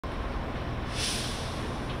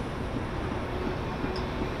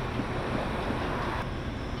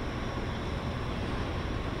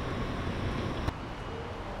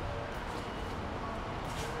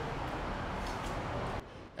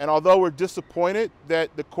And although we're disappointed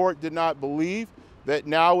that the court did not believe that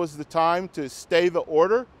now was the time to stay the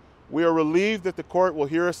order, we are relieved that the court will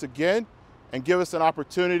hear us again and give us an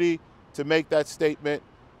opportunity to make that statement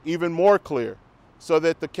even more clear so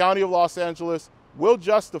that the County of Los Angeles will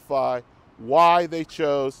justify why they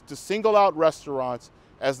chose to single out restaurants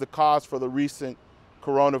as the cause for the recent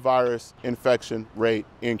coronavirus infection rate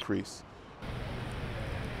increase.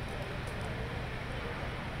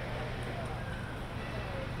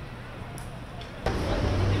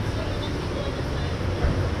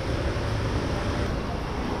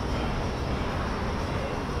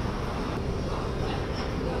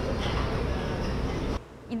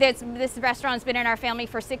 This restaurant's been in our family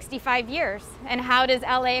for 65 years. And how does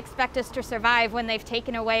LA expect us to survive when they've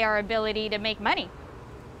taken away our ability to make money?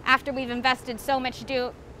 After we've invested so much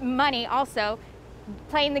money also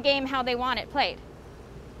playing the game how they want it played.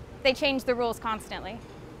 They change the rules constantly.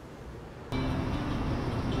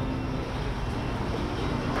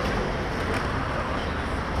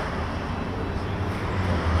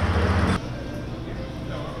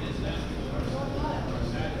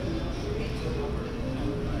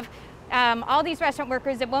 All these restaurant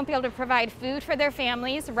workers that won't be able to provide food for their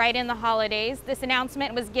families right in the holidays. This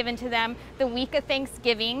announcement was given to them the week of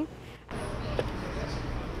Thanksgiving.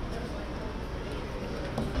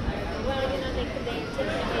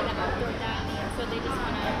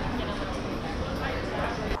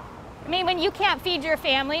 I mean, when you can't feed your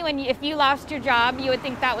family, if you lost your job, you would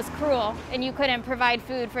think that was cruel and you couldn't provide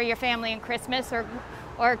food for your family in Christmas or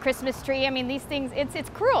a Christmas tree. I mean, these things, it's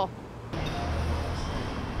cruel.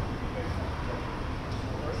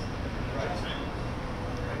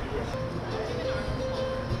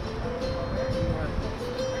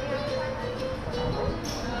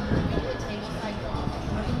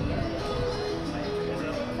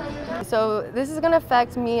 So this is going to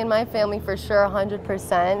affect me and my family for sure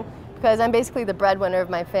 100% because I'm basically the breadwinner of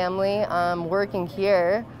my family. Working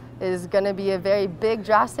here is going to be a very big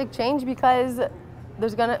drastic change because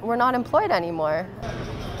we're not employed anymore.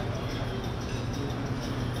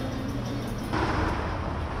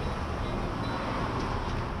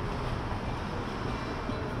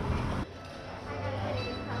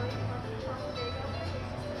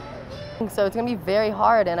 So it's going to be very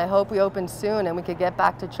hard, and I hope we open soon and we could get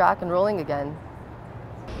back to track and rolling again.